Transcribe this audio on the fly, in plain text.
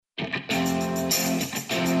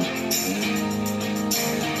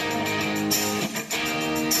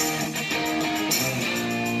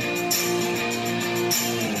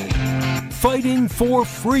fighting for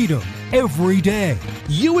freedom every day.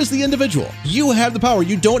 You as the individual, you have the power.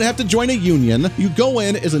 You don't have to join a union. You go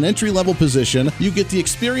in as an entry-level position. You get the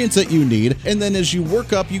experience that you need. And then as you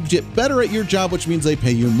work up, you get better at your job, which means they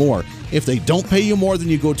pay you more. If they don't pay you more, then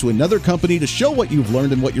you go to another company to show what you've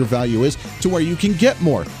learned and what your value is to where you can get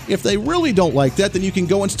more. If they really don't like that, then you can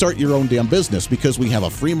go and start your own damn business because we have a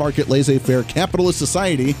free market, laissez-faire, capitalist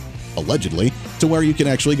society, allegedly, to where you can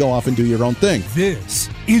actually go off and do your own thing. This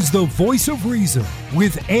is the Voice of Reason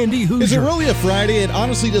with Andy Hoosier. Is it really a Friday? It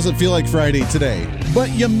honestly doesn't feel like Friday today. But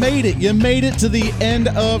you made it. You made it to the end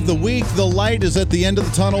of the week. The light is at the end of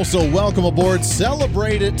the tunnel, so welcome aboard.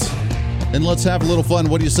 Celebrate it. And let's have a little fun.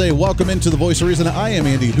 What do you say? Welcome into the Voice of Reason. I am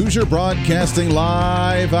Andy Hoosier, broadcasting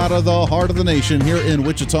live out of the heart of the nation here in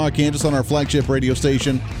Wichita, Kansas on our flagship radio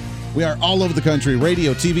station. We are all over the country,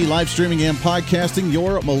 radio, TV, live streaming, and podcasting.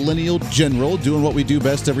 Your millennial general, doing what we do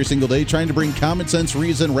best every single day, trying to bring common sense,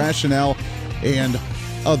 reason, rationale, and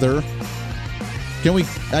other. Can we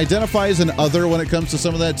identify as an other when it comes to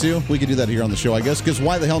some of that, too? We can do that here on the show, I guess, because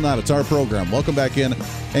why the hell not? It's our program. Welcome back in,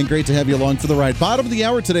 and great to have you along for the ride. Bottom of the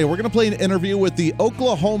hour today, we're going to play an interview with the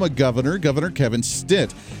Oklahoma governor, Governor Kevin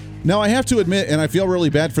Stitt. Now, I have to admit, and I feel really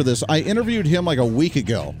bad for this, I interviewed him like a week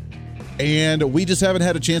ago. And we just haven't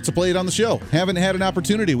had a chance to play it on the show. Haven't had an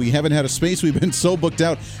opportunity. We haven't had a space. We've been so booked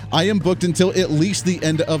out. I am booked until at least the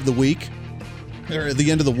end of the week, or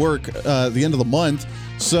the end of the the end of the month.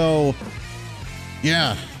 So,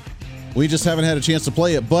 yeah, we just haven't had a chance to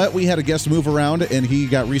play it. But we had a guest move around, and he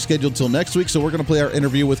got rescheduled till next week. So we're going to play our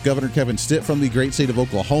interview with Governor Kevin Stitt from the great state of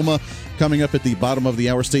Oklahoma coming up at the bottom of the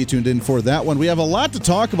hour. Stay tuned in for that one. We have a lot to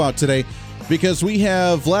talk about today, because we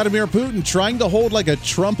have Vladimir Putin trying to hold like a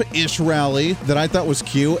Trump-ish rally that I thought was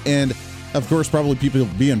cute. And, of course, probably people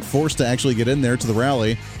being forced to actually get in there to the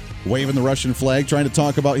rally, waving the Russian flag, trying to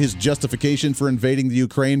talk about his justification for invading the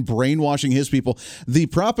Ukraine, brainwashing his people. The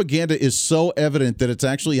propaganda is so evident that it's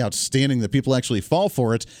actually outstanding that people actually fall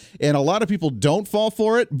for it. And a lot of people don't fall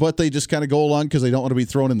for it, but they just kind of go along because they don't want to be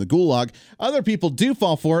thrown in the gulag. Other people do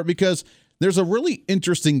fall for it because there's a really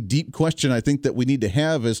interesting, deep question I think that we need to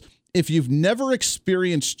have is, if you've never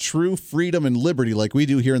experienced true freedom and liberty like we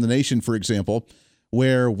do here in the nation, for example,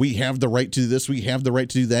 where we have the right to do this, we have the right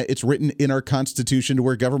to do that, it's written in our Constitution to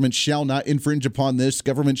where government shall not infringe upon this,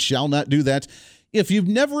 government shall not do that. If you've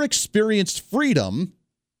never experienced freedom,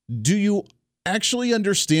 do you actually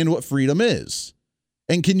understand what freedom is?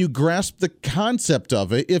 And can you grasp the concept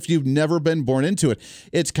of it if you've never been born into it?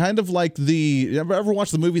 It's kind of like ever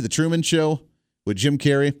watched the movie The Truman Show with Jim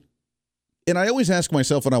Carrey? And I always ask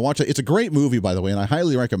myself when I watch it, it's a great movie, by the way, and I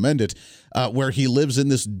highly recommend it, where he lives in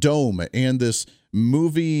this dome, and this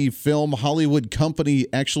movie film Hollywood company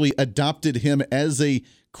actually adopted him as a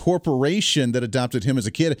corporation that adopted him as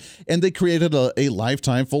a kid, and they created a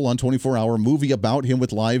lifetime full-on 24-hour movie about him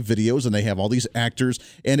with live videos, and they have all these actors,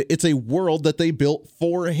 and it's a world that they built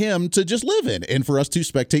for him to just live in and for us to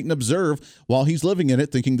spectate and observe while he's living in it,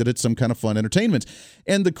 thinking that it's some kind of fun entertainment.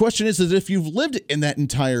 And the question is that if you've lived in that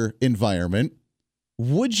entire environment,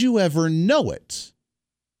 would you ever know it?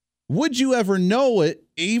 Would you ever know it?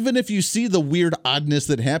 Even if you see the weird oddness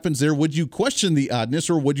that happens there, would you question the oddness,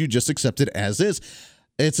 or would you just accept it as is?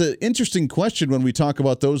 It's an interesting question when we talk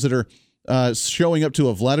about those that are showing up to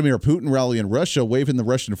a Vladimir Putin rally in Russia, waving the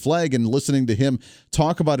Russian flag and listening to him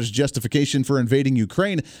talk about his justification for invading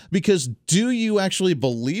Ukraine. Because do you actually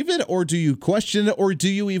believe it, or do you question it, or do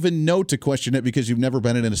you even know to question it because you've never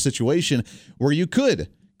been in a situation where you could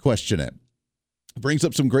question it? Brings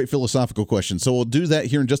up some great philosophical questions. So we'll do that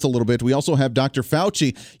here in just a little bit. We also have Dr.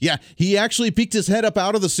 Fauci. Yeah, he actually peeked his head up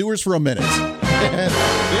out of the sewers for a minute.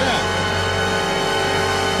 Yeah.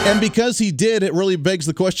 And because he did, it really begs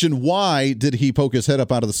the question, why did he poke his head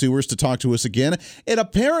up out of the sewers to talk to us again? And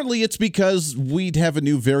apparently it's because we'd have a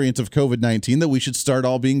new variant of COVID-19 that we should start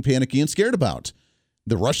all being panicky and scared about.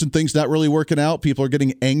 The Russian thing's not really working out. People are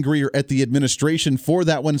getting angrier at the administration for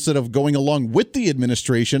that one instead of going along with the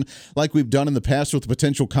administration like we've done in the past with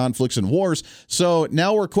potential conflicts and wars. So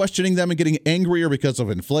now we're questioning them and getting angrier because of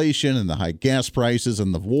inflation and the high gas prices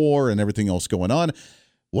and the war and everything else going on.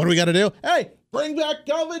 What do we got to do? Hey, bring back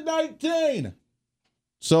COVID-19.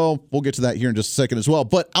 So we'll get to that here in just a second as well.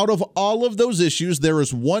 But out of all of those issues, there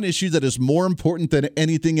is one issue that is more important than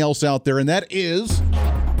anything else out there, and that is...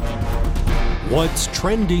 what's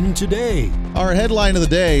trending today? Our headline of the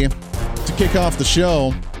day to kick off the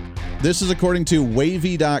show, this is according to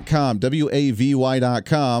wavy.com,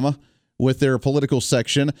 WAVY.com, with their political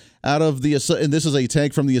section, out of the, and this is a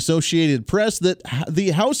tag from the Associated Press, that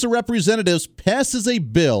the House of Representatives passes a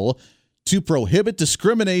bill to prohibit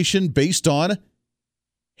discrimination based on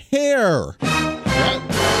hair.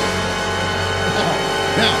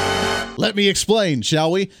 Let me explain,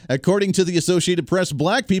 shall we? According to the Associated Press,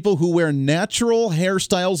 black people who wear natural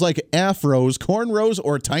hairstyles like afros, cornrows,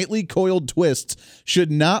 or tightly coiled twists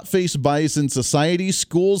should not face bias in society,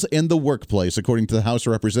 schools, and the workplace, according to the House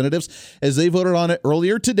of Representatives, as they voted on it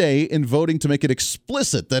earlier today in voting to make it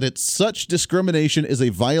explicit that such discrimination is a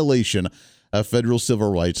violation of federal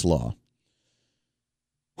civil rights law.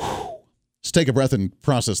 Let's take a breath and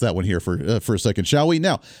process that one here for a second, shall we?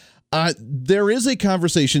 Now, there is a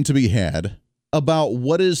conversation to be had about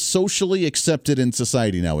what is socially accepted in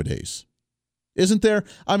society nowadays. Isn't there?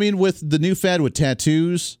 I mean, with the new fad with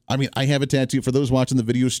tattoos, I have a tattoo for those watching the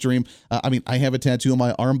video stream. I have a tattoo on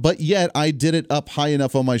my arm, but yet I did it up high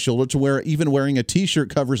enough on my shoulder to where even wearing a t-shirt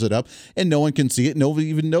covers it up and no one can see it. Nobody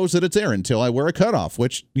even knows that it's there until I wear a cutoff,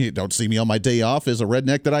 which you don't see me on my day off as a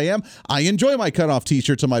redneck that I am. I enjoy my cutoff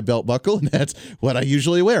t-shirts on my belt buckle, and that's what I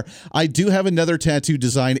usually wear. I do have another tattoo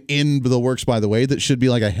design in the works, by the way, that should be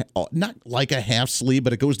not like a half sleeve,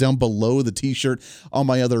 but it goes down below the t-shirt on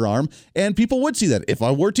my other arm, and people would see that if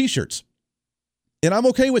I wore t-shirts. And I'm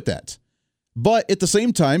okay with that. But at the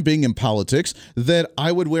same time, being in politics, that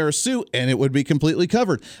I would wear a suit and it would be completely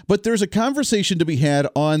covered. But there's a conversation to be had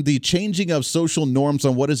on the changing of social norms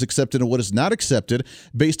on what is accepted and what is not accepted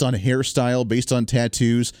based on hairstyle, based on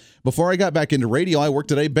tattoos. Before I got back into radio, I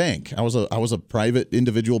worked at a bank. I was a private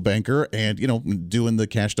individual banker and, doing the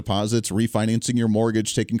cash deposits, refinancing your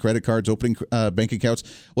mortgage, taking credit cards, opening bank accounts,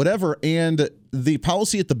 whatever. And the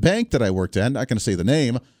policy at the bank that I worked at, I'm not going to say the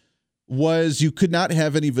name, was you could not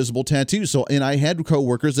have any visible tattoos. And I had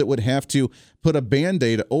coworkers that would have to put a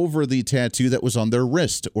Band-Aid over the tattoo that was on their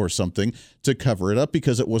wrist or something to cover it up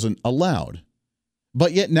because it wasn't allowed.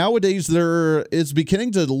 But yet nowadays there is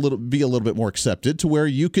beginning to be a little bit more accepted to where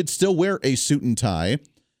you could still wear a suit and tie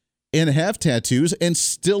and have tattoos and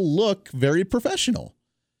still look very professional.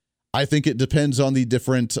 I think it depends on the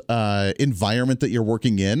different environment that you're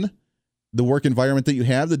working in. The work environment that you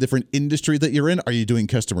have, the different industry that you're in. Are you doing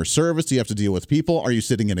customer service? Do you have to deal with people? Are you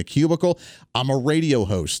sitting in a cubicle? I'm a radio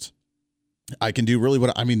host. I can do really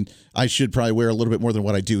I should probably wear a little bit more than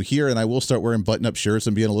what I do here, and I will start wearing button-up shirts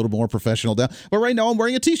and being a little more professional down. But right now I'm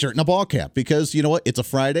wearing a t-shirt and a ball cap because, you know what, it's a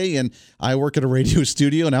Friday, and I work at a radio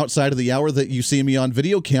studio, and outside of the hour that you see me on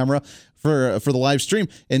video camera for the live stream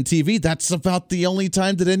and TV, that's about the only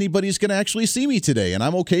time that anybody's going to actually see me today. And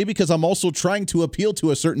I'm okay because I'm also trying to appeal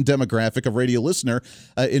to a certain demographic of radio listener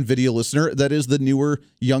and video listener that is the newer,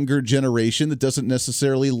 younger generation that doesn't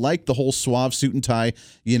necessarily like the whole suave suit and tie,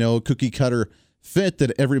 cookie cutter fit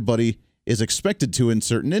that everybody is expected to in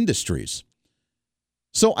certain industries.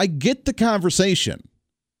 So I get the conversation,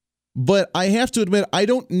 but I have to admit, I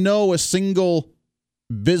don't know a single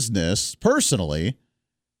business personally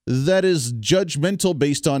that is judgmental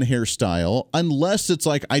based on hairstyle, unless it's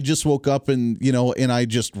like I just woke up and I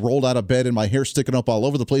just rolled out of bed and my hair's sticking up all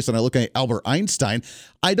over the place and I look like Albert Einstein.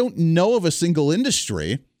 I don't know of a single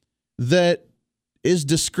industry that is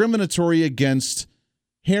discriminatory against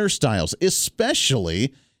hairstyles,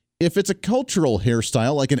 especially if it's a cultural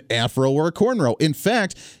hairstyle like an afro or a cornrow. In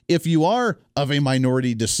fact, if you are of a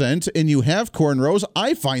minority descent and you have cornrows,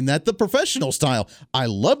 I find that the professional style. I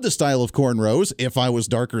love the style of cornrows. If I was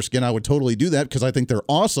darker skin, I would totally do that because I think they're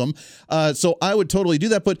awesome. So I would totally do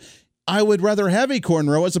that, but I would rather have a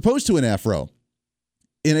cornrow as opposed to an afro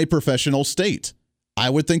in a professional state. I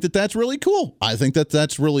would think that that's really cool. I think that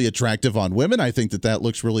that's really attractive on women. I think that that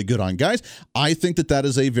looks really good on guys. I think that that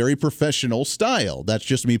is a very professional style. That's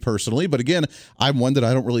just me personally. But again, I'm one that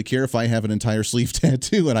I don't really care if I have an entire sleeve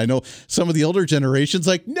tattoo. And I know some of the older generations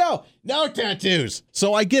like, no tattoos.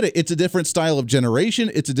 So I get it. It's a different style of generation.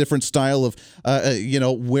 It's a different style of,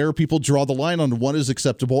 where people draw the line on what is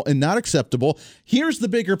acceptable and not acceptable. Here's the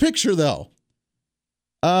bigger picture, though.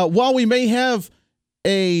 While we may have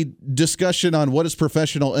a discussion on what is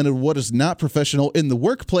professional and what is not professional in the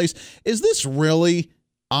workplace, is this really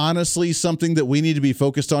honestly something that we need to be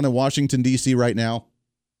focused on in Washington, D.C. right now?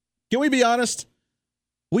 Can we be honest?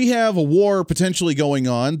 We have a war potentially going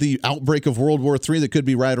on, the outbreak of World War III that could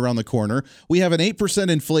be right around the corner. We have an 8%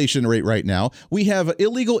 inflation rate right now. We have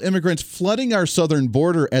illegal immigrants flooding our southern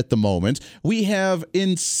border at the moment. We have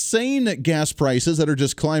insane gas prices that are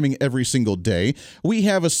just climbing every single day. We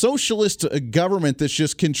have a socialist government that's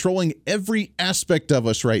just controlling every aspect of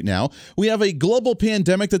us right now. We have a global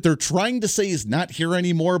pandemic that they're trying to say is not here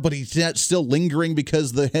anymore, but he's still lingering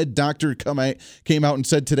because the head doctor came out and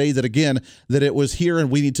said today that, again, that it was here and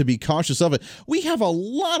we need to be cautious of it. We have a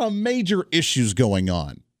lot of major issues going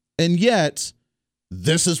on. And yet,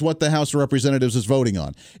 this is what the House of Representatives is voting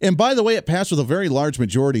on. And by the way, it passed with a very large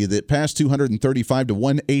majority. That passed 235 to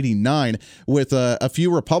 189 with a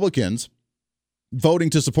few Republicans voting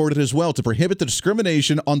to support it as well, to prohibit the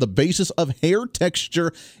discrimination on the basis of hair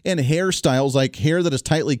texture and hairstyles, like hair that is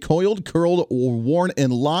tightly coiled, curled, or worn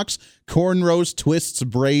in locks, cornrows, twists,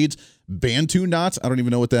 braids, bantu knots, I don't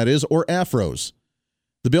even know what that is, or afros.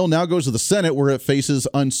 The bill now goes to the Senate, where it faces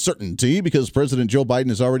uncertainty because President Joe Biden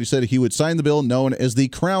has already said he would sign the bill known as the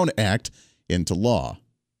Crown Act into law.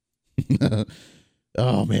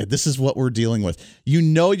 Oh, man, this is what we're dealing with. You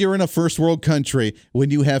know you're in a first world country when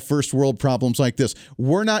you have first world problems like this.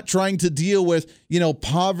 We're not trying to deal with,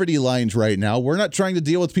 poverty lines right now. We're not trying to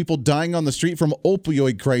deal with people dying on the street from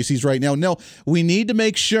opioid crises right now. No, we need to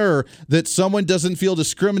make sure that someone doesn't feel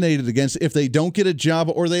discriminated against if they don't get a job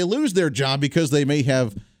or they lose their job because they may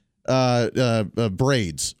have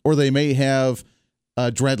braids or they may have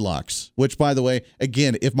dreadlocks, which, by the way,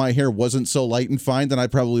 again, if my hair wasn't so light and fine, then I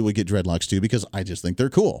probably would get dreadlocks too, because I just think they're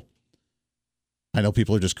cool. I know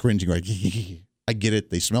people are just cringing, right? I get it.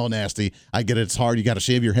 They smell nasty. I get it. It's hard. You got to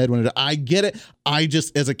shave your head I get it.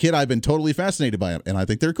 As a kid, I've been totally fascinated by them, and I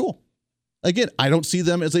think they're cool. Again, I don't see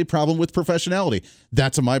them as a problem with professionality.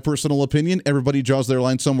 That's my personal opinion. Everybody draws their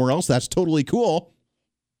line somewhere else. That's totally cool.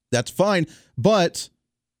 That's fine. But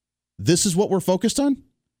this is what we're focused on?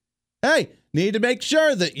 Hey, need to make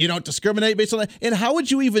sure that you don't discriminate based on that. And how would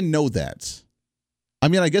you even know that? I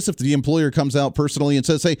mean, I guess if the employer comes out personally and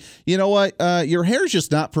says, hey, you know what? Your hair's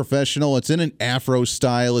just not professional. It's in an afro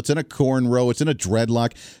style. It's in a cornrow. It's in a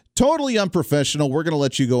dreadlock. Totally unprofessional. We're going to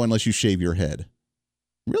let you go unless you shave your head.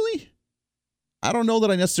 Really? I don't know that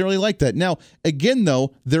I necessarily like that. Now, again,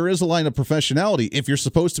 though, there is a line of professionality. If you're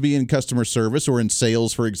supposed to be in customer service or in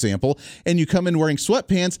sales, for example, and you come in wearing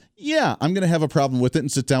sweatpants, yeah, I'm going to have a problem with it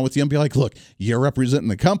and sit down with you and be like, look, you're representing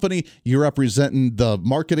the company. You're representing the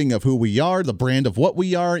marketing of who we are, the brand of what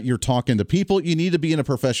we are. You're talking to people. You need to be in a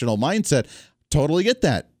professional mindset. Totally get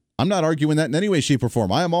that. I'm not arguing that in any way, shape, or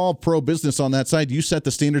form. I am all pro-business on that side. You set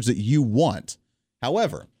the standards that you want.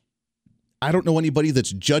 However, I don't know anybody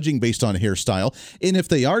that's judging based on hairstyle. And if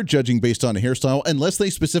they are judging based on a hairstyle, unless they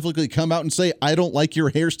specifically come out and say, I don't like your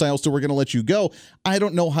hairstyle, so we're going to let you go, I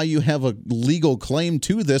don't know how you have a legal claim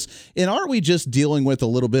to this. And are we just dealing with a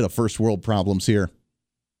little bit of first world problems here?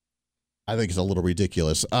 I think it's a little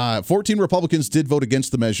ridiculous. 14 Republicans did vote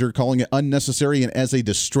against the measure, calling it unnecessary and as a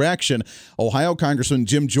distraction. Ohio Congressman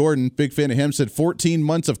Jim Jordan, big fan of him, said 14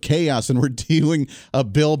 months of chaos and we're dealing a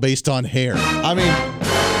bill based on hair. I mean,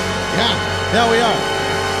 yeah, we are.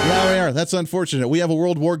 Yeah, we are. That's unfortunate. We have a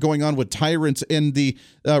world war going on with tyrants, and the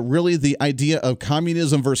idea of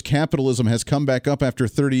communism versus capitalism has come back up after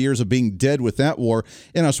 30 years of being dead with that war,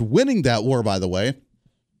 and us winning that war, by the way.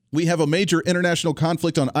 We have a major international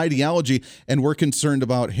conflict on ideology, and we're concerned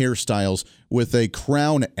about hairstyles with a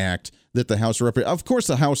Crown Act that the House of course,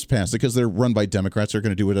 the House passed it because they're run by Democrats. They're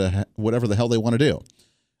going to do whatever the hell they want to do.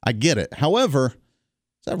 I get it. However,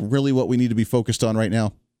 is that really what we need to be focused on right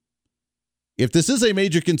now? If this is a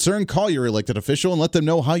major concern, call your elected official and let them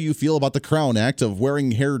know how you feel about the Crown Act of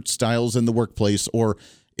wearing hairstyles in the workplace or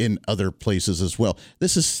in other places as well.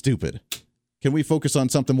 This is stupid. Can we focus on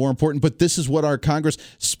something more important? But this is what our Congress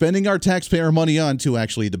spending our taxpayer money on to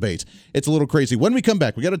actually debate. It's a little crazy. When we come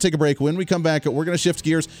back, we got to take a break. When we come back, we're going to shift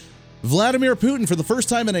gears. Vladimir Putin, for the first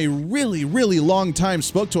time in a really, really long time,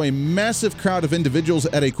 spoke to a massive crowd of individuals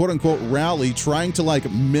at a quote-unquote rally trying to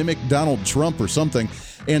mimic Donald Trump or something,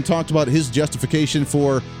 and talked about his justification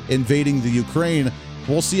for invading the Ukraine.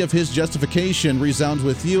 We'll see if his justification resounds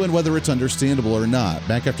with you and whether it's understandable or not.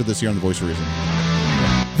 Back after this here on The Voice of Reason.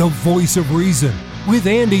 The Voice of Reason with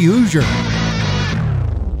Andy Hoosier.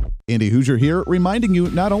 Andy Hoosier here, reminding you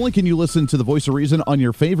not only can you listen to The Voice of Reason on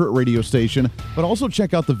your favorite radio station, but also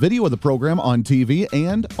check out the video of the program on TV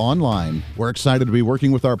and online. We're excited to be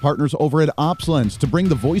working with our partners over at OpsLens to bring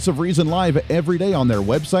The Voice of Reason live every day on their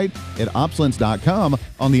website at opslens.com,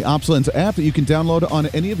 on the OpsLens app that you can download on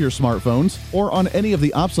any of your smartphones, or on any of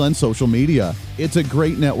the OpsLens social media. It's a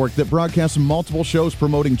great network that broadcasts multiple shows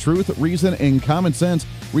promoting truth, reason, and common sense,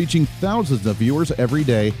 reaching thousands of viewers every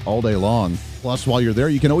day, all day long. Plus, while you're there,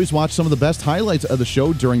 you can always watch some of the best highlights of the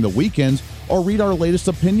show during the weekends or read our latest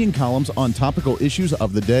opinion columns on topical issues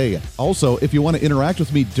of the day. Also, if you want to interact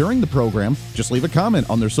with me during the program, just leave a comment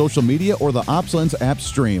on their social media or the OpsLens app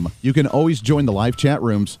stream. You can always join the live chat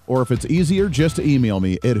rooms, or if it's easier, just email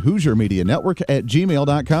me at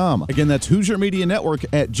HoosierMediaNetwork@gmail.com. Again, that's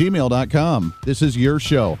HoosierMediaNetwork@gmail.com. This is your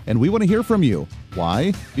show, and we want to hear from you.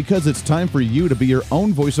 Why? Because it's time for you to be your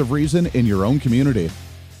own voice of reason in your own community.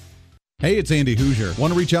 Hey, it's Andy Hoosier.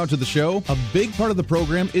 Want to reach out to the show? A big part of the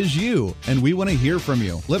program is you, and we want to hear from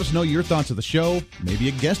you. Let us know your thoughts of the show, maybe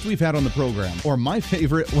a guest we've had on the program, or my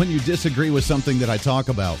favorite, when you disagree with something that I talk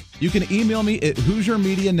about. You can email me at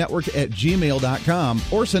HoosierMediaNetwork@gmail.com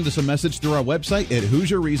or send us a message through our website at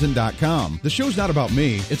HoosierReason.com. The show's not about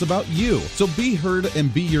me, it's about you. So be heard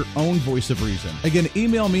and be your own voice of reason. Again,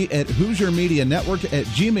 email me at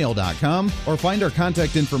HoosierMediaNetwork@gmail.com or find our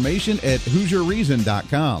contact information at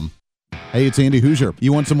HoosierReason.com. Hey, it's Andy Hoosier.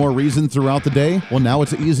 You want some more reason throughout the day? Well, now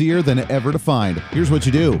it's easier than ever to find. Here's what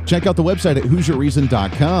you do. Check out the website at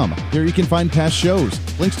HoosierReason.com. There you can find past shows,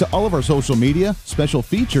 links to all of our social media, special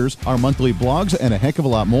features, our monthly blogs, and a heck of a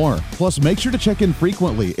lot more. Plus, make sure to check in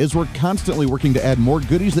frequently as we're constantly working to add more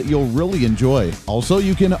goodies that you'll really enjoy. Also,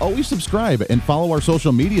 you can always subscribe and follow our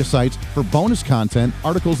social media sites for bonus content,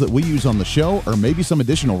 articles that we use on the show, or maybe some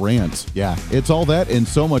additional rants. Yeah, it's all that and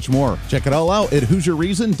so much more. Check it all out at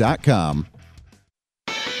HoosierReason.com.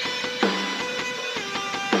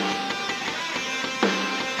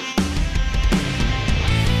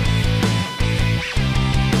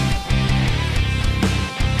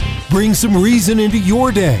 Bring some reason into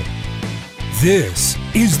your day. This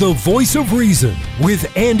is the Voice of Reason with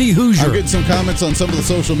Andy Hoosier. I'm getting some comments on some of the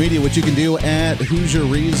social media, which you can do at Hoosier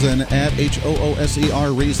Reason, at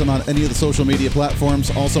HOOSER Reason on any of the social media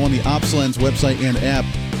platforms. Also on the OpsLens website and app.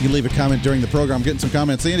 You can leave a comment during the program. I'm getting some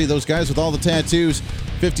comments. Andy, those guys with all the tattoos,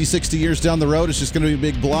 50, 60 years down the road, it's just going to be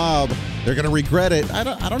a big blob. They're going to regret it. I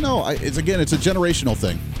don't know. It's a generational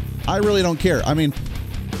thing. I really don't care. I mean,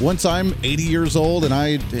 once I'm 80 years old and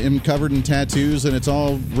I am covered in tattoos and it's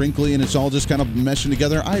all wrinkly and it's all just kind of meshing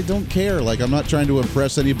together, I don't care. Like, I'm not trying to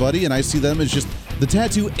impress anybody, and I see them as just the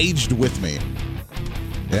tattoo aged with me.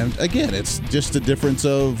 And again, it's just a difference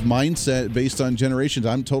of mindset based on generations.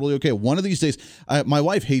 I'm totally okay. One of these days, my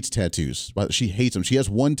wife hates tattoos. She hates them. She has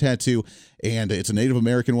one tattoo, and it's a Native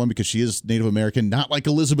American one because she is Native American, not like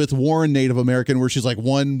Elizabeth Warren Native American, where she's like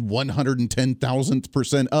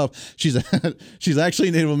 110,000% up. She's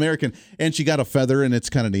actually Native American, and she got a feather, and it's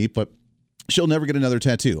kind of neat, but she'll never get another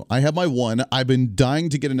tattoo. I have my one. I've been dying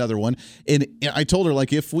to get another one. And I told her,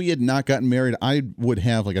 like, if we had not gotten married, I would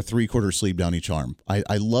have like a 3/4 sleeve down each arm.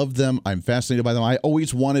 I love them. I'm fascinated by them. I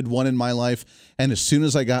always wanted one in my life. And as soon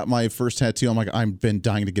as I got my first tattoo, I'm like, I've been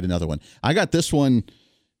dying to get another one. I got this one,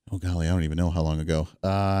 oh golly, I don't even know how long ago.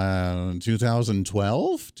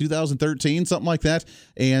 2012, 2013, something like that.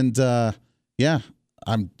 And yeah.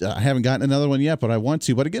 I haven't gotten another one yet, but I want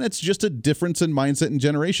to. But again, it's just a difference in mindset and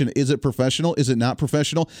generation. Is it professional? Is it not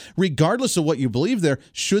professional? Regardless of what you believe there,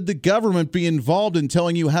 should the government be involved in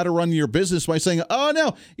telling you how to run your business by saying, oh,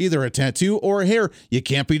 no, either a tattoo or a hair? You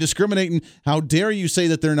can't be discriminating. How dare you say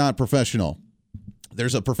that they're not professional?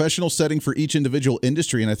 There's a professional setting for each individual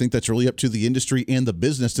industry, and I think that's really up to the industry and the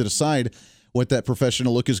business to decide what that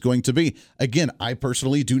professional look is going to be. Again, I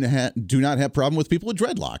personally do not have problem with people with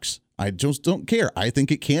dreadlocks. I just don't care. I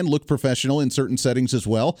think it can look professional in certain settings as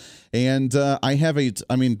well. And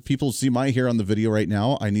people see my hair on the video right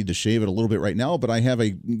now. I need to shave it a little bit right now, but I have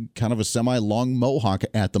a kind of a semi-long mohawk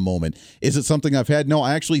at the moment. Is it something I've had? No,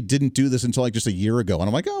 I actually didn't do this until like just a year ago. And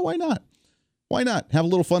I'm like, oh, why not? Why not? Have a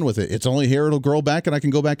little fun with it. It's only hair. It'll grow back, and I can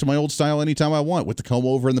go back to my old style anytime I want with the comb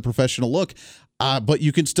over and the professional look. But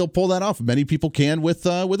you can still pull that off. Many people can with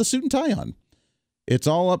a suit and tie on. It's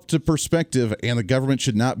all up to perspective, and the government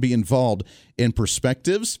should not be involved in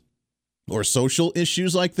perspectives or social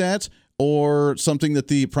issues like that, or something that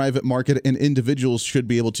the private market and individuals should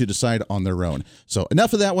be able to decide on their own. So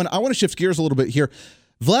enough of that one. I want to shift gears a little bit here.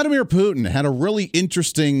 Vladimir Putin had a really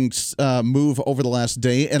interesting move over the last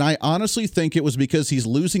day, and I honestly think it was because he's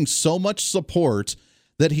losing so much support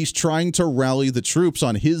that he's trying to rally the troops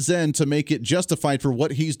on his end to make it justified for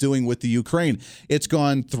what he's doing with the Ukraine. It's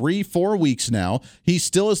gone 3-4 weeks now. He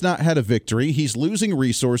still has not had a victory. He's losing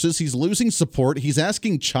resources. He's losing support. He's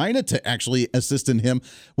asking China to actually assist in him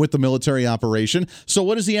with the military operation. So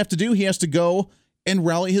what does he have to do? He has to go and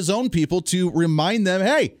rally his own people to remind them,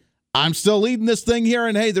 hey, I'm still leading this thing here,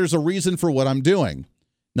 and hey, there's a reason for what I'm doing.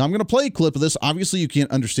 Now, I'm going to play a clip of this. Obviously, you can't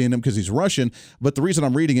understand him because he's Russian, but the reason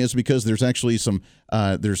I'm reading is because there's actually some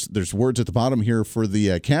there's words at the bottom here for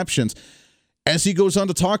the captions. As he goes on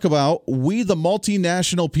to talk about, we, the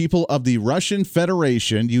multinational people of the Russian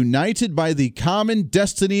Federation, united by the common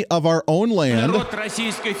destiny of our own land. Народ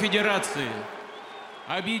Российской Федерации,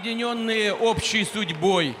 объединенные общей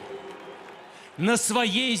судьбой.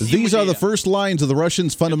 These are the first lines of the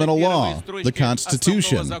Russians' fundamental law, the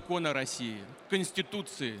Constitution.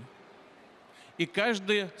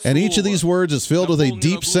 And each of these words is filled with a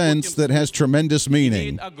deep sense that has tremendous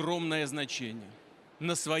meaning.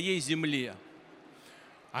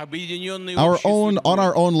 Объединенные our общей own on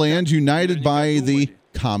our own land, united by the судьбой.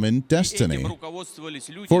 common destiny. Этим руководствовались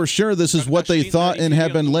люди, For sure, this is what they когда шли thought на and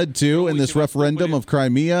have been led to in this референдум referendum of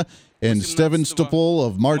Crimea in Sevastopol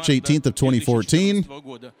of March 18th of 2014.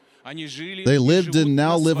 года. Они жили They и lived живут and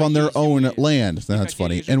now на live on their своей own земле. land. That's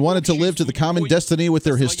funny. And wanted to live to the common destiny with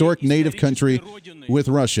their historic native country, with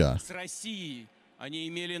Russia. С Россией. Они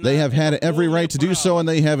имели на They have had это every полное right to do so, право and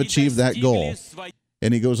they have и achieved that goal. достигли своей.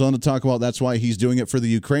 And he goes on to talk about that's why he's doing it for the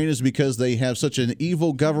Ukraine, is because they have such an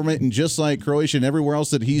evil government. And just like Croatia and everywhere else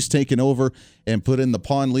that he's taken over and put in the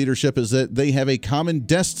pawn leadership, is that they have a common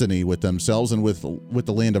destiny with themselves and with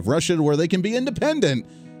the land of Russia, where they can be independent,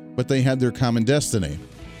 but they have their common destiny.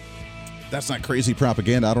 That's not crazy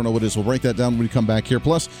propaganda. I don't know what it is. We'll break that down when we come back here.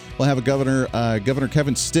 Plus, we'll have a Governor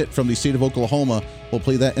Kevin Stitt from the state of Oklahoma. We'll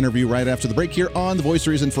play that interview right after the break here on The Voice of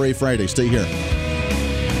Reason for a Friday. Stay here.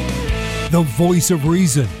 The Voice of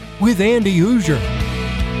Reason with Andy Hoosier.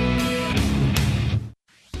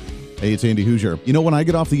 Hey, it's Andy Hoosier. You know, when I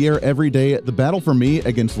get off the air every day, the battle for me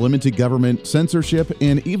against limited government, censorship,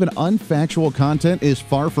 and even unfactual content is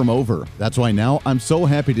far from over. That's why now I'm so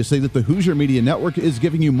happy to say that the Hoosier Media Network is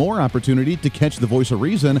giving you more opportunity to catch the Voice of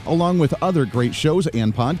Reason along with other great shows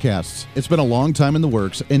and podcasts. It's been a long time in the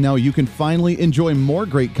works, and now you can finally enjoy more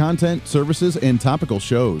great content, services, and topical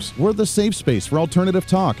shows. We're the safe space for alternative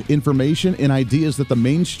talk, information, and ideas that the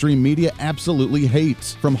mainstream media absolutely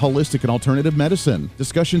hates. From holistic and alternative medicine,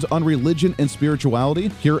 discussions on religion and spirituality,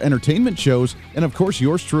 pure entertainment shows, and of course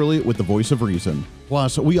yours truly with the Voice of Reason.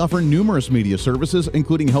 Plus, we offer numerous media services,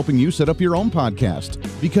 including helping you set up your own podcast.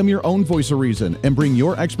 Become your own Voice of Reason and bring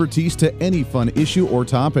your expertise to any fun issue or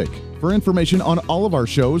topic. For information on all of our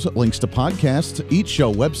shows, links to podcasts, each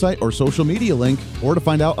show website or social media link, or to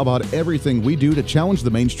find out about everything we do to challenge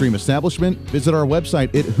the mainstream establishment, visit our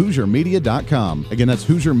website at HoosierMedia.com. Again, that's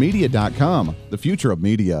HoosierMedia.com, the future of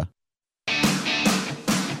media.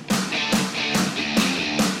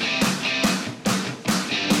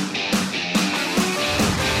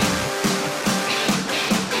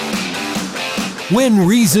 When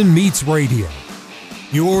Reason Meets Radio.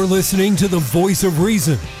 You're listening to The Voice of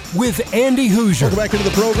Reason with Andy Hoosier. Welcome back into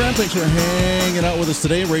the program. Thanks for hanging out with us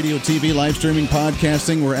today. Radio, TV, live streaming,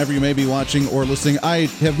 podcasting, wherever you may be watching or listening. I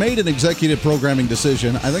have made an executive programming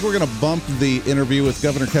decision. I think we're going to bump the interview with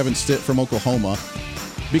Governor Kevin Stitt from Oklahoma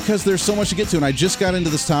because there's so much to get to. And I just got into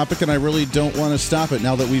this topic, and I really don't want to stop it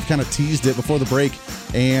now that we've kind of teased it before the break.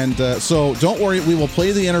 And so don't worry. We will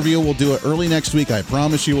play the interview. We'll do it early next week. I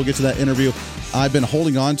promise you we'll get to that interview. I've been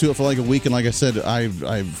holding on to it for like a week, and like I said, I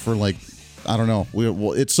don't know.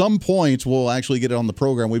 We'll, at some point, we'll actually get it on the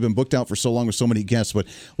program. We've been booked out for so long with so many guests, but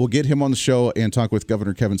we'll get him on the show and talk with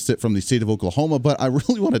Governor Kevin Stitt from the state of Oklahoma. But I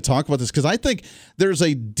really want to talk about this because I think there's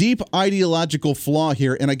a deep ideological flaw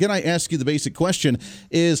here. And again, I ask you the basic question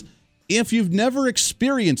is, if you've never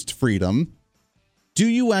experienced freedom, do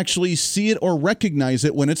you actually see it or recognize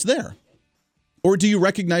it when it's there? Or do you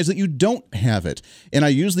recognize that you don't have it? And I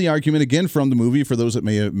use the argument again from the movie, for those that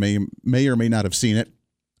may or may not have seen it,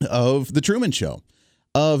 of The Truman Show.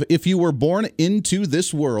 Of if you were born into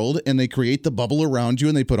this world and they create the bubble around you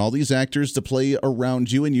and they put all these actors to play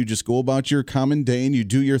around you and you just go about your common day and you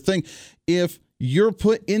do your thing. If you're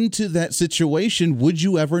put into that situation, would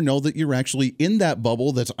you ever know that you're actually in that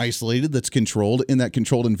bubble that's isolated, that's controlled, in that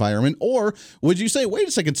controlled environment? Or would you say, wait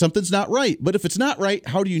a second, something's not right? But if it's not right,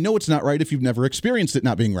 how do you know it's not right if you've never experienced it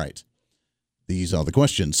not being right? These are the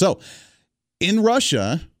questions. So in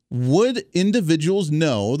Russia, would individuals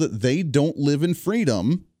know that they don't live in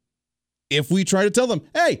freedom if we try to tell them,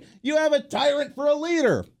 hey, you have a tyrant for a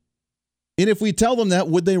leader? And if we tell them that,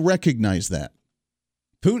 would they recognize that?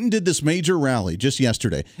 Putin did this major rally just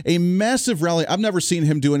yesterday, a massive rally. I've never seen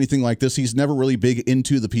him do anything like this. He's never really big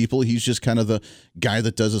into the people. He's just kind of the guy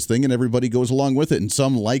that does his thing, and everybody goes along with it. And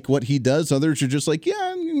some like what he does. Others are just like,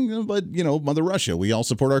 yeah, but, you know, Mother Russia, we all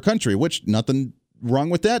support our country, which nothing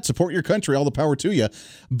wrong with that. Support your country, all the power to you.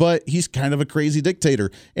 But he's kind of a crazy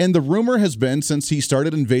dictator. And the rumor has been, since he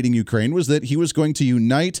started invading Ukraine, was that he was going to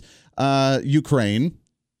unite Ukraine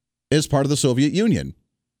as part of the Soviet Union.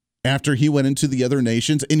 After he went into the other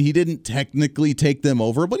nations, and he didn't technically take them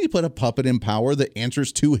over, but he put a puppet in power that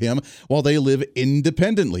answers to him while they live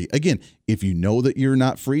independently. Again, if you know that you're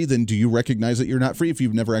not free, then do you recognize that you're not free if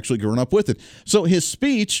you've never actually grown up with it? So his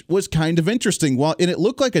speech was kind of interesting. And it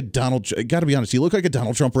looked like a got to be honest, he looked like a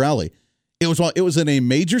Donald Trump rally. It was in a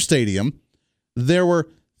major stadium. There were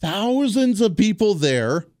thousands of people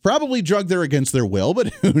there, probably drugged there against their will, but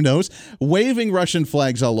who knows, waving Russian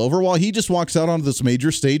flags all over while he just walks out onto this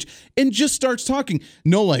major stage and just starts talking.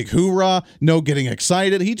 No like hoorah, no getting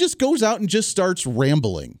excited. He just goes out and just starts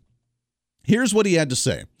rambling. Here's what he had to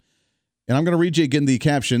say. And I'm going to read you again the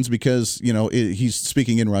captions because, he's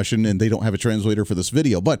speaking in Russian and they don't have a translator for this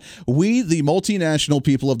video. But we, the multinational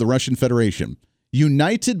people of the Russian Federation,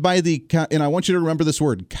 united by and I want you to remember this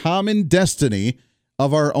word, common destiny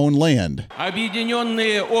of our own land.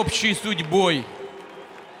 Объединенные общей судьбой.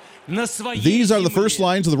 These are the first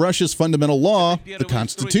lines of the Russia's fundamental law, the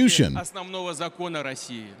Constitution. Основного закона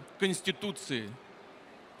России, Конституции.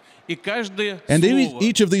 И каждое And слово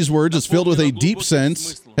each of these words is filled with a deep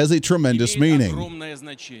sense, has a tremendous meaning. огромное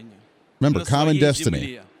значение. Remember, На common своей destiny.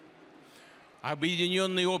 земле.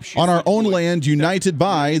 Объединенные общей On our own судьбой. land, united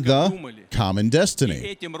by Как the думали. common И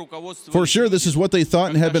destiny. этим руководствовались For sure, this is what they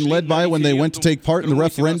thought and had been led by when they went to take part in the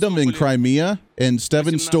referendum in Crimea and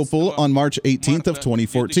Sevastopol on March 18th of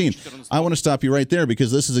 2014. I want to stop you right there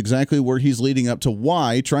because this is exactly where he's leading up to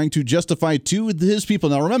why, trying to justify to his people.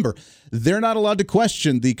 Now, remember, they're not allowed to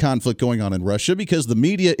question the conflict going on in Russia because the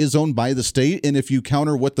media is owned by the state, and if you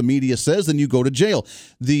counter what the media says, then you go to jail.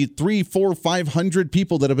 The 300, 400, 500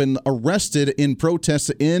 people that have been arrested in protests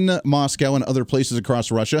in Moscow and other places across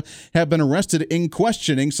Russia have been arrested in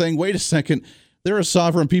questioning, saying, wait a second, they're a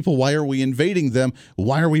sovereign people. Why are we invading them?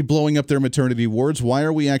 Why are we blowing up their maternity wards? Why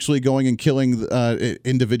are we actually going and killing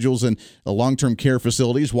individuals in long-term care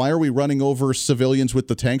facilities? Why are we running over civilians with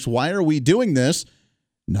the tanks? Why are we doing this?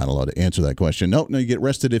 Not allowed to answer that question. No, you get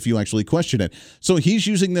arrested if you actually question it. So he's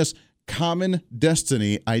using this common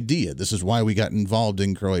destiny idea. This is why we got involved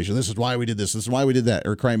in Croatia. This is why we did this. This is why we did that,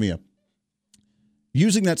 or Crimea.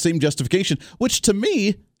 Using that same justification, which to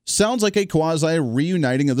me sounds like a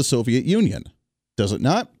quasi-reuniting of the Soviet Union. Does it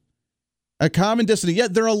not? A common destiny.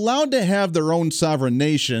 Yet they're allowed to have their own sovereign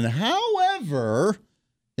nation. However,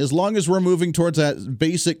 as long as we're moving towards that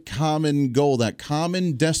basic common goal, that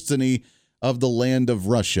common destiny of the land of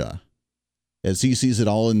Russia, as he sees it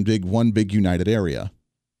all in one big united area.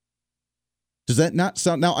 Does that not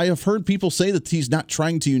sound... Now, I have heard people say that he's not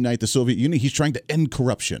trying to unite the Soviet Union. He's trying to end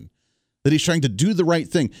corruption, that he's trying to do the right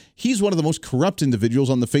thing. He's one of the most corrupt individuals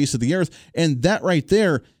on the face of the earth, and that right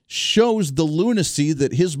there shows the lunacy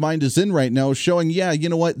that his mind is in right now, showing, yeah, you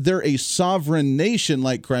know what, they're a sovereign nation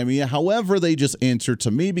like Crimea. However, they just answer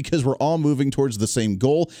to me because we're all moving towards the same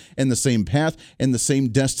goal and the same path and the same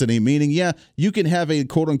destiny, meaning, yeah, you can have a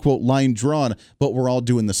quote-unquote line drawn, but we're all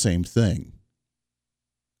doing the same thing.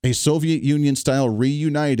 A Soviet Union-style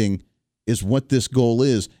reuniting is what this goal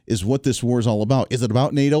is what this war is all about. Is it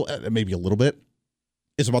about NATO? Maybe a little bit.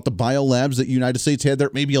 Is it about the biolabs that the United States had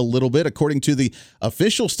there? Maybe a little bit. According to the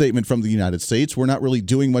official statement from the United States, we're not really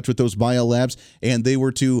doing much with those biolabs, and they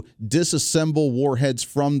were to disassemble warheads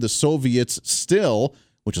from the Soviets still,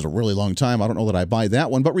 which is a really long time. I don't know that I buy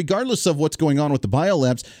that one. But regardless of what's going on with the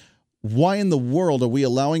biolabs, why in the world are we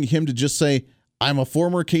allowing him to just say, I'm a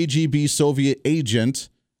former KGB Soviet agent,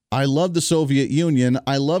 I love the Soviet Union.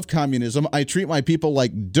 I love communism. I treat my people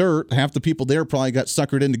like dirt. Half the people there probably got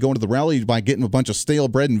suckered into going to the rally by getting a bunch of stale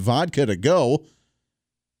bread and vodka to go.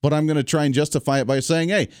 But I'm going to try and justify it by saying,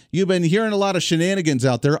 hey, you've been hearing a lot of shenanigans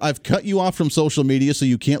out there. I've cut you off from social media so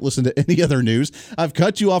you can't listen to any other news. I've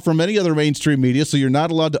cut you off from any other mainstream media so you're not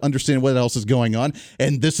allowed to understand what else is going on.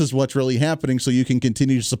 And this is what's really happening so you can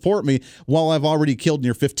continue to support me while I've already killed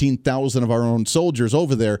near 15,000 of our own soldiers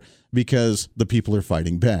over there because the people are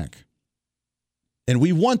fighting back. And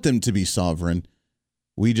we want them to be sovereign.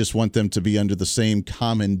 We just want them to be under the same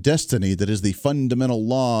common destiny that is the fundamental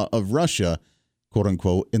law of Russia, quote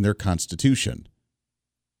unquote, in their constitution.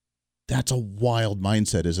 That's a wild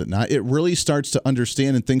mindset, is it not? It really starts to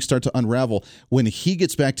understand and things start to unravel when he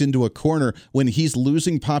gets backed into a corner, when he's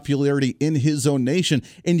losing popularity in his own nation.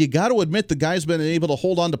 And you got to admit the guy's been able to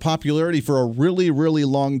hold on to popularity for a really, really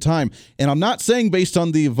long time. And I'm not saying based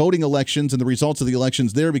on the voting elections and the results of the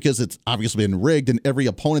elections there, because it's obviously been rigged and every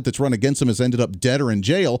opponent that's run against him has ended up dead or in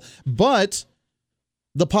jail. But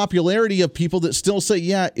the popularity of people that still say,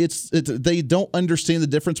 yeah, it's they don't understand the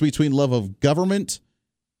difference between love of government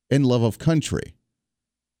and love of country.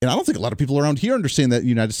 And I don't think a lot of people around here understand that in the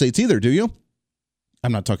United States either, do you?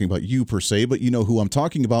 I'm not talking about you per se, but you know who I'm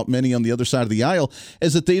talking about, many on the other side of the aisle,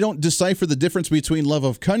 is that they don't decipher the difference between love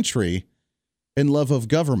of country and love of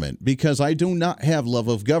government, because I do not have love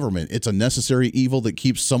of government. It's a necessary evil that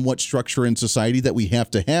keeps somewhat structure in society that we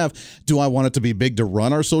have to have. Do I want it to be big to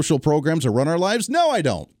run our social programs or run our lives? No, I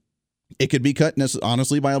don't. It could be cut,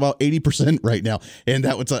 honestly, by about 80% right now. And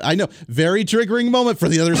that was, I know, very triggering moment for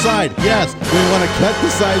the other side. Yes, we want to cut the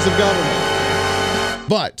size of government.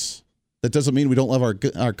 But that doesn't mean we don't love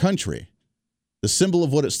our country. the symbol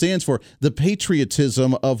of what it stands for, the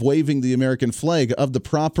patriotism of waving the American flag, of the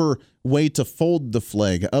proper way to fold the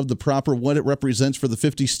flag, of the proper what it represents for the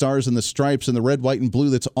 50 stars and the stripes and the red, white, and blue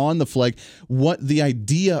that's on the flag, what the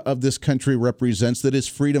idea of this country represents, that is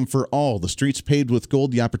freedom for all, the streets paved with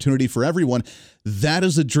gold, the opportunity for everyone. That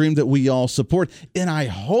is a dream that we all support. And I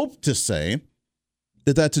hope to say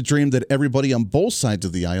that that's a dream that everybody on both sides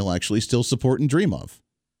of the aisle actually still support and dream of.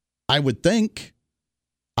 I would think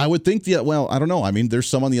that, well, I don't know. I mean, there's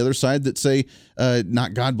some on the other side that say,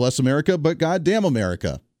 not God bless America, but God damn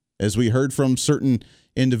America, as we heard from certain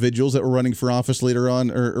individuals that were running for office later on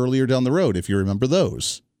or earlier down the road, if you remember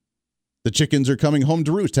those. The chickens are coming home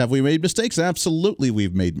to roost. Have we made mistakes? Absolutely,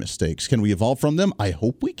 we've made mistakes. Can we evolve from them? I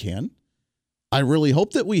hope we can. I really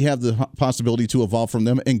hope that we have the possibility to evolve from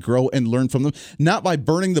them and grow and learn from them, not by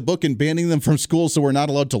burning the book and banning them from school so we're not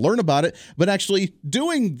allowed to learn about it, but actually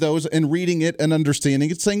doing those and reading it and understanding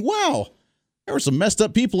it, saying, wow, there were some messed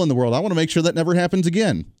up people in the world. I want to make sure that never happens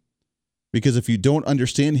again. Because if you don't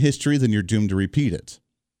understand history, then you're doomed to repeat it.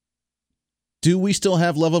 Do we still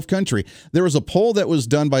have love of country? There was a poll that was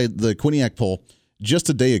done by the Quinnipiac poll just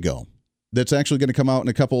a day ago that's actually going to come out in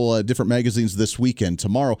a couple different magazines this weekend,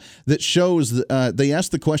 tomorrow, that shows they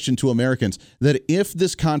asked the question to Americans that if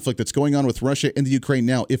this conflict that's going on with Russia and the Ukraine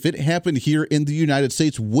now, if it happened here in the United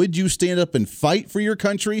States, would you stand up and fight for your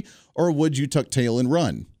country, or would you tuck tail and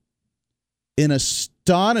run? An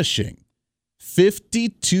astonishing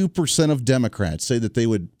 52% of Democrats say that they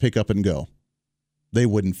would pick up and go. They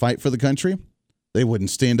wouldn't fight for the country. They wouldn't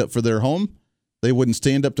stand up for their home. They wouldn't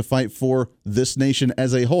stand up to fight for this nation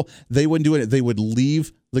as a whole. They wouldn't do it. They would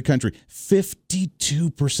leave the country.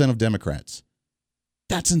 52% of Democrats.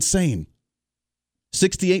 That's insane.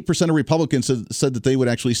 68% of Republicans said that they would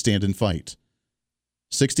actually stand and fight.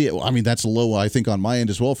 68. I mean, that's low, I think, on my end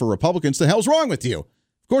as well for Republicans. The hell's wrong with you?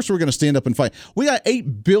 Of course we're going to stand up and fight. We got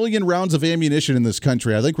 8 billion rounds of ammunition in this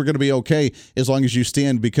country. I think we're going to be okay as long as you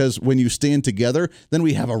stand, because when you stand together, then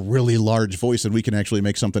we have a really large voice and we can actually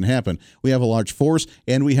make something happen. We have a large force,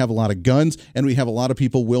 and we have a lot of guns, and we have a lot of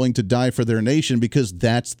people willing to die for their nation, because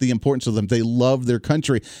that's the importance of them. They love their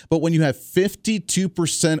country. But when you have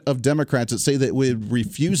 52% of Democrats that say that would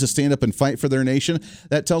refuse to stand up and fight for their nation,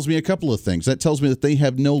 that tells me a couple of things. That tells me that they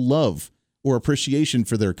have no love or appreciation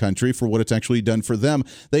for their country, for what it's actually done for them.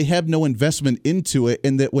 They have no investment into it,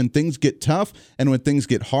 and that when things get tough and when things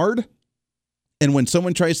get hard and when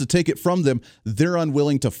someone tries to take it from them, they're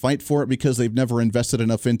unwilling to fight for it because they've never invested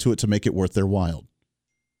enough into it to make it worth their while.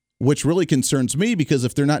 Which really concerns me, because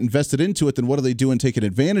if they're not invested into it, then what are they doing taking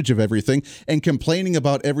advantage of everything and complaining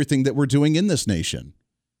about everything that we're doing in this nation?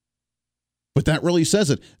 But that really says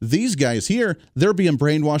it. These guys here, they're being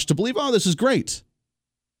brainwashed to believe, oh, this is great.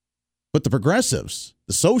 But the progressives,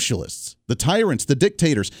 the socialists, the tyrants, the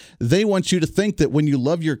dictators, they want you to think that when you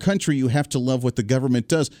love your country, you have to love what the government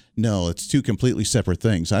does. No, it's two completely separate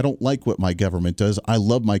things. I don't like what my government does. I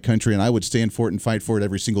love my country, and I would stand for it and fight for it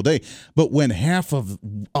every single day. But when half of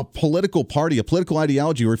a political party, a political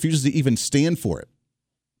ideology, refuses to even stand for it,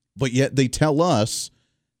 but yet they tell us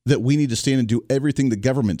that we need to stand and do everything the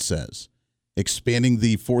government says, expanding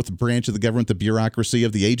the fourth branch of the government, the bureaucracy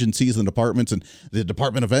of the agencies and departments, and the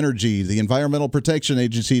Department of Energy, the Environmental Protection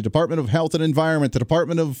Agency, Department of Health and Environment, the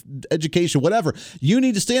Department of Education, whatever. You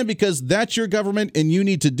need to stand because that's your government and you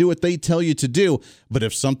need to do what they tell you to do. But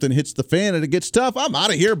if something hits the fan and it gets tough, I'm out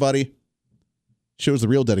of here, buddy. Shows the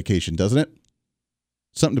real dedication, doesn't it?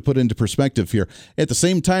 Something to put into perspective here. At the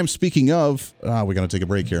same time, speaking of, we're going to take a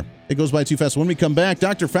break here. It goes by too fast. When we come back,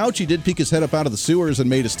 Dr. Fauci did peek his head up out of the sewers and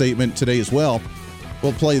made a statement today as well.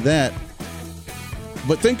 We'll play that.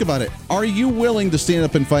 But think about it. Are you willing to stand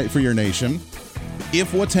up and fight for your nation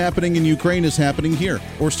if what's happening in Ukraine is happening here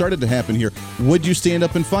or started to happen here? Would you stand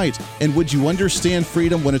up and fight? And would you understand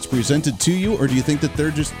freedom when it's presented to you? Or do you think that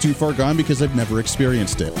they're just too far gone because they've never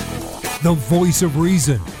experienced it? The Voice of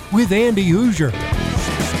Reason with Andy Hoosier.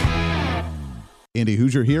 Andy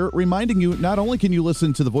Hoosier here, reminding you not only can you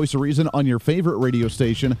listen to the Voice of Reason on your favorite radio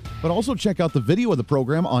station, but also check out the video of the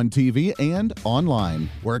program on TV and online.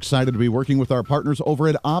 We're excited to be working with our partners over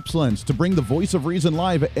at OpsLens to bring the Voice of Reason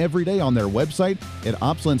live every day on their website at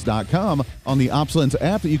opslens.com, on the OpsLens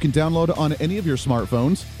app that you can download on any of your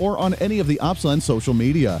smartphones, or on any of the OpsLens social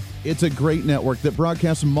media. It's a great network that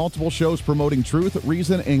broadcasts multiple shows promoting truth,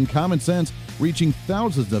 reason, and common sense, reaching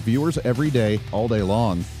thousands of viewers every day, all day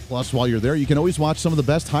long. Plus, while you're there, you can always watch some of the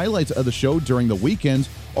best highlights of the show during the weekends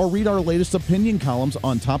or read our latest opinion columns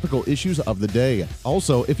on topical issues of the day.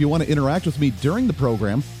 Also, if you want to interact with me during the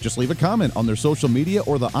program, just leave a comment on their social media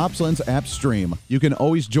or the OpsLens app stream. You can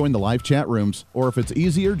always join the live chat rooms, or if it's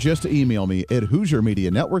easier, just email me at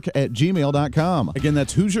HoosierMediaNetwork@gmail.com. Again,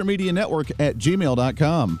 that's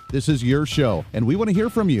HoosierMediaNetwork@gmail.com. This is your show, and we want to hear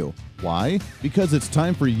from you. Why? Because it's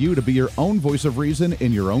time for you to be your own voice of reason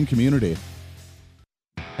in your own community.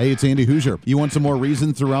 Hey, it's Andy Hoosier. You want some more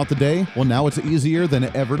reason throughout the day? Well, now it's easier than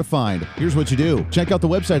ever to find. Here's what you do. Check out the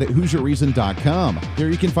website at HoosierReason.com. There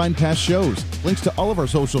you can find past shows, links to all of our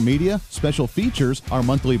social media, special features, our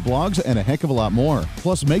monthly blogs, and a heck of a lot more.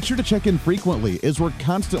 Plus, make sure to check in frequently as we're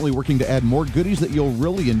constantly working to add more goodies that you'll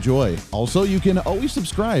really enjoy. Also, you can always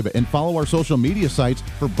subscribe and follow our social media sites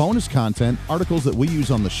for bonus content, articles that we use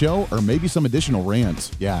on the show, or maybe some additional rants.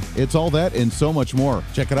 Yeah, it's all that and so much more.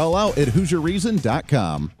 Check it all out at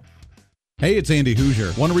HoosierReason.com. Hey, it's Andy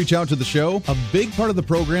Hoosier. Want to reach out to the show? A big part of the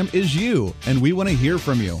program is you, and we want to hear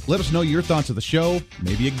from you. Let us know your thoughts of the show,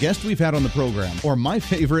 maybe a guest we've had on the program, or my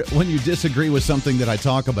favorite, when you disagree with something that I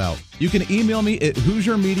talk about. You can email me at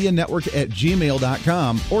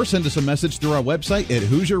HoosierMediaNetwork@gmail.com or send us a message through our website at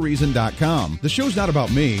HoosierReason.com. The show's not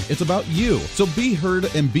about me, it's about you. So be heard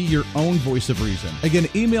and be your own voice of reason. Again,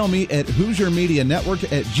 email me at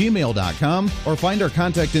HoosierMediaNetwork@gmail.com or find our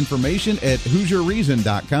contact information at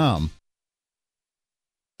HoosierReason.com.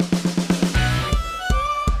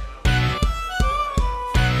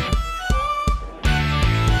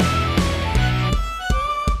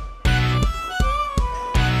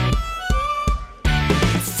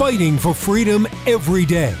 Fighting for freedom every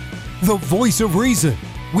day. The voice of reason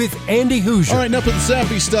with Andy Hoosier. All right, enough of the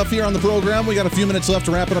sappy stuff here on the program. We got a few minutes left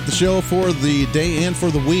to wrap up the show for the day and for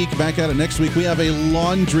the week. Back at it next week. We have a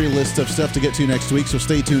laundry list of stuff to get to next week, so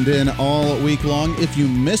stay tuned in all week long. If you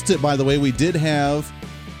missed it, by the way, we did have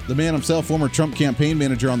the man himself, former Trump campaign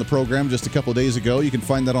manager, on the program just a couple of days ago. You can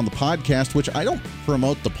find that on the podcast, which I don't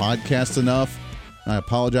promote the podcast enough. I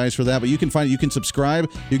apologize for that, but you can find it. You can subscribe.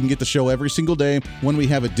 You can get the show every single day. When we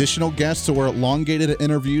have additional guests or elongated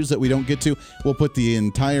interviews that we don't get to, we'll put the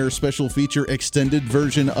entire special feature extended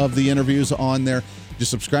version of the interviews on there.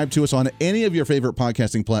 Just subscribe to us on any of your favorite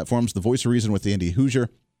podcasting platforms. The Voice of Reason with Andy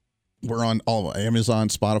Hoosier. We're on all Amazon,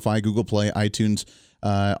 Spotify, Google Play, iTunes,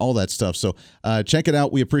 all that stuff. So check it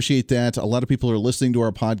out. We appreciate that. A lot of people are listening to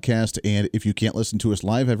our podcast, and if you can't listen to us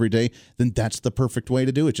live every day, then that's the perfect way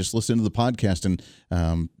to do it. Just listen to the podcast and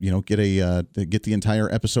get the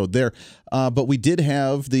entire episode there. But we did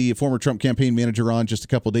have the former Trump campaign manager on just a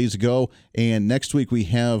couple of days ago, and next week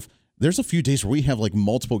there's a few days where we have like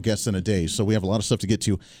multiple guests in a day, so we have a lot of stuff to get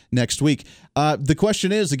to next week. The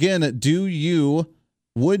question is, again,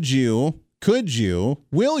 would you, could you,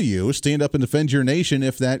 will you stand up and defend your nation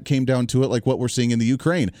if that came down to it, like what we're seeing in the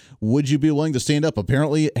Ukraine? Would you be willing to stand up?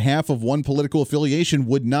 Apparently, half of one political affiliation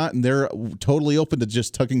would not, and they're totally open to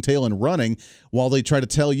just tucking tail and running while they try to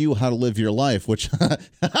tell you how to live your life, which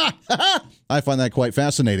I find that quite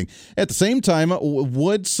fascinating. At the same time,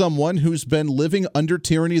 would someone who's been living under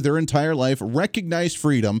tyranny their entire life recognize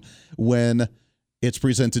freedom when it's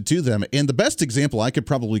presented to them? And the best example I could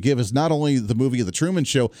probably give is not only the movie The Truman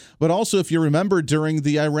Show, but also, if you remember, during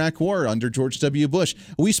the Iraq War under George W. Bush,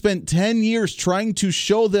 we spent 10 years trying to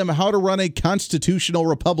show them how to run a constitutional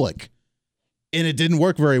republic. And it didn't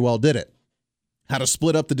work very well, did it? How to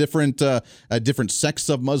split up the different sects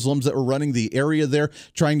of Muslims that were running the area there,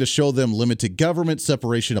 trying to show them limited government,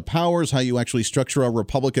 separation of powers, how you actually structure a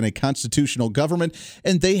republic and a constitutional government,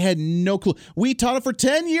 and they had no clue. We taught it for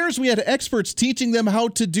 10 years. We had experts teaching them how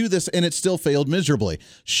to do this, and it still failed miserably,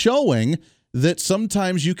 showing that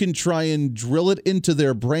sometimes you can try and drill it into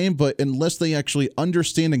their brain, but unless they actually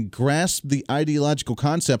understand and grasp the ideological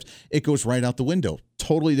concept, it goes right out the window.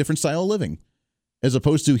 Totally different style of living. As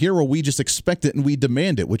opposed to here where we just expect it and we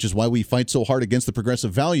demand it, which is why we fight so hard against the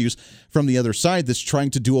progressive values from the other side that's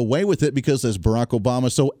trying to do away with it, because as Barack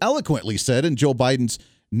Obama so eloquently said, and Joe Biden's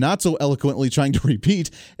not so eloquently trying to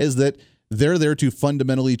repeat, is that they're there to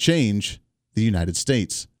fundamentally change the United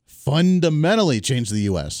States. Fundamentally change the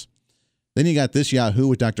U.S. Then you got this Yahoo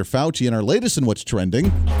with Dr. Fauci and our latest in What's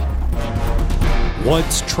Trending.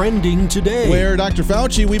 What's trending today? Where Dr.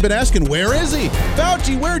 Fauci, we've been asking, where is he?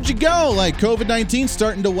 Fauci, where'd you go? Like, COVID-19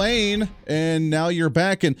 starting to wane, and now you're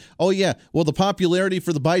back. And, oh, yeah, well, the popularity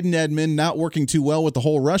for the Biden admin not working too well with the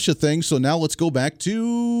whole Russia thing, so now let's go back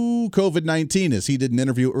to COVID-19, as he did an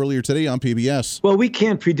interview earlier today on PBS. Well, we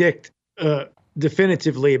can't predict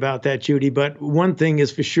definitively about that, Judy, but one thing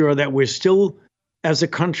is for sure, that we're still, as a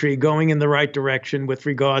country, going in the right direction with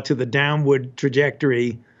regard to the downward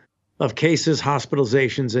trajectory of cases,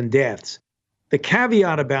 hospitalizations, and deaths. The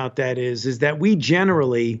caveat about that is that we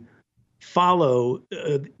generally follow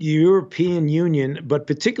the European Union, but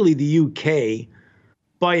particularly the UK,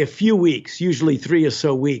 by a few weeks, usually 3 or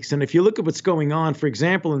so weeks. And if you look at what's going on, for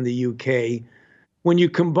example, in the UK, when you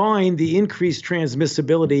combine the increased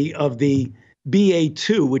transmissibility of the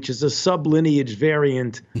BA2, which is a sublineage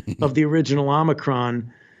variant of the original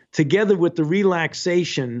Omicron, together with the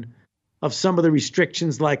relaxation of some of the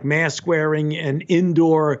restrictions like mask wearing and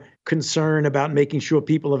indoor concern about making sure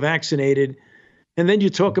people are vaccinated, and then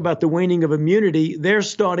you talk about the waning of immunity, they're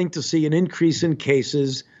starting to see an increase in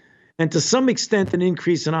cases and to some extent an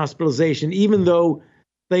increase in hospitalization, even though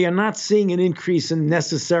they are not seeing an increase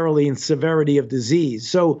necessarily in severity of disease.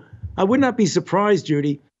 So I would not be surprised,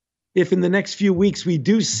 Judy, if in the next few weeks we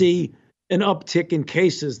do see an uptick in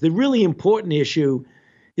cases. The really important issue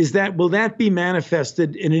is that will that be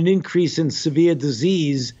manifested in an increase in severe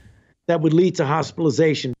disease that would lead to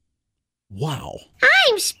hospitalization? Wow.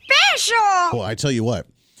 I'm special! Well, I tell you what.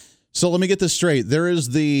 So let me get this straight. There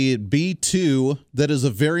is the B2 that is a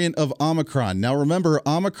variant of Omicron. Now, remember,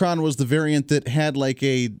 Omicron was the variant that had like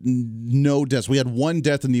a no deaths. We had 1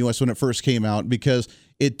 death in the U.S. when it first came out because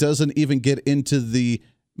it doesn't even get into the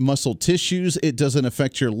muscle tissues. It doesn't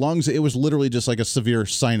affect your lungs. It was literally just like a severe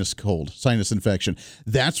sinus infection.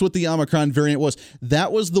 That's what the Omicron variant was.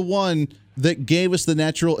 That was the one that gave us the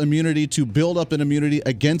natural immunity to build up an immunity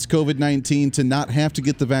against COVID-19, to not have to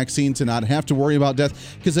get the vaccine, to not have to worry about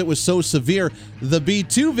death because it was so severe. The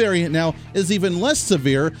B2 variant now is even less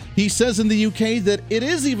severe. He says in the UK that it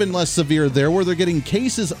is even less severe there, where they're getting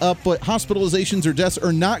cases up, but hospitalizations or deaths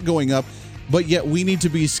are not going up. But yet we need to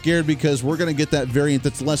be scared because we're going to get that variant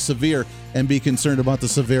that's less severe and be concerned about the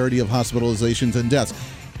severity of hospitalizations and deaths.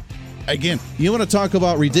 Again, you want to talk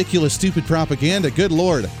about ridiculous, stupid propaganda? Good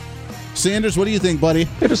Lord. Sanders, what do you think, buddy?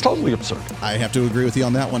 It is totally absurd. I have to agree with you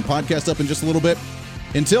on that one. Podcast up in just a little bit.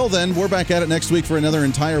 Until then, we're back at it next week for another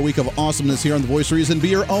entire week of awesomeness here on The Voice of Reason. Be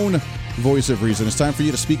your own voice of reason. It's time for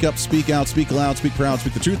you to speak up, speak out, speak loud, speak proud,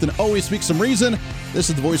 speak the truth, and always speak some reason. This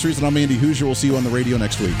is The Voice of Reason. I'm Andy Hoosier. We'll see you on the radio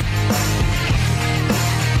next week.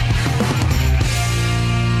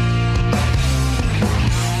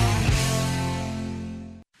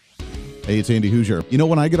 Hey, it's Andy Hoosier. You know,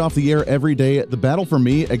 when I get off the air every day, the battle for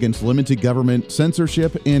me against limited government,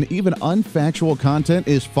 censorship, and even unfactual content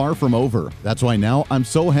is far from over. That's why now I'm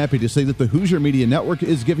so happy to say that the Hoosier Media Network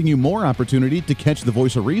is giving you more opportunity to catch the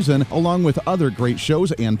Voice of Reason along with other great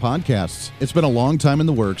shows and podcasts. It's been a long time in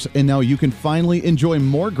the works, and now you can finally enjoy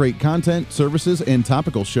more great content, services, and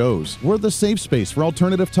topical shows. We're the safe space for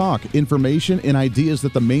alternative talk, information, and ideas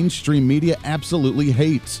that the mainstream media absolutely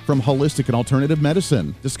hates. From holistic and alternative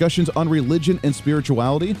medicine, discussions on religion and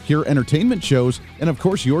spirituality, pure entertainment shows, and of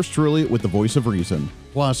course yours truly with the Voice of Reason.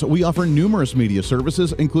 Plus, we offer numerous media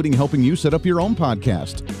services, including helping you set up your own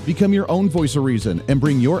podcast. Become your own voice of reason and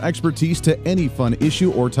bring your expertise to any fun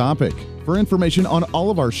issue or topic. For information on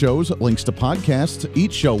all of our shows, links to podcasts,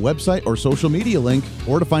 each show website or social media link,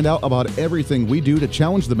 or to find out about everything we do to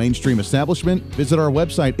challenge the mainstream establishment, visit our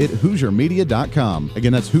website at HoosierMedia.com.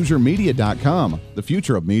 Again, that's HoosierMedia.com, the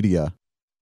future of media.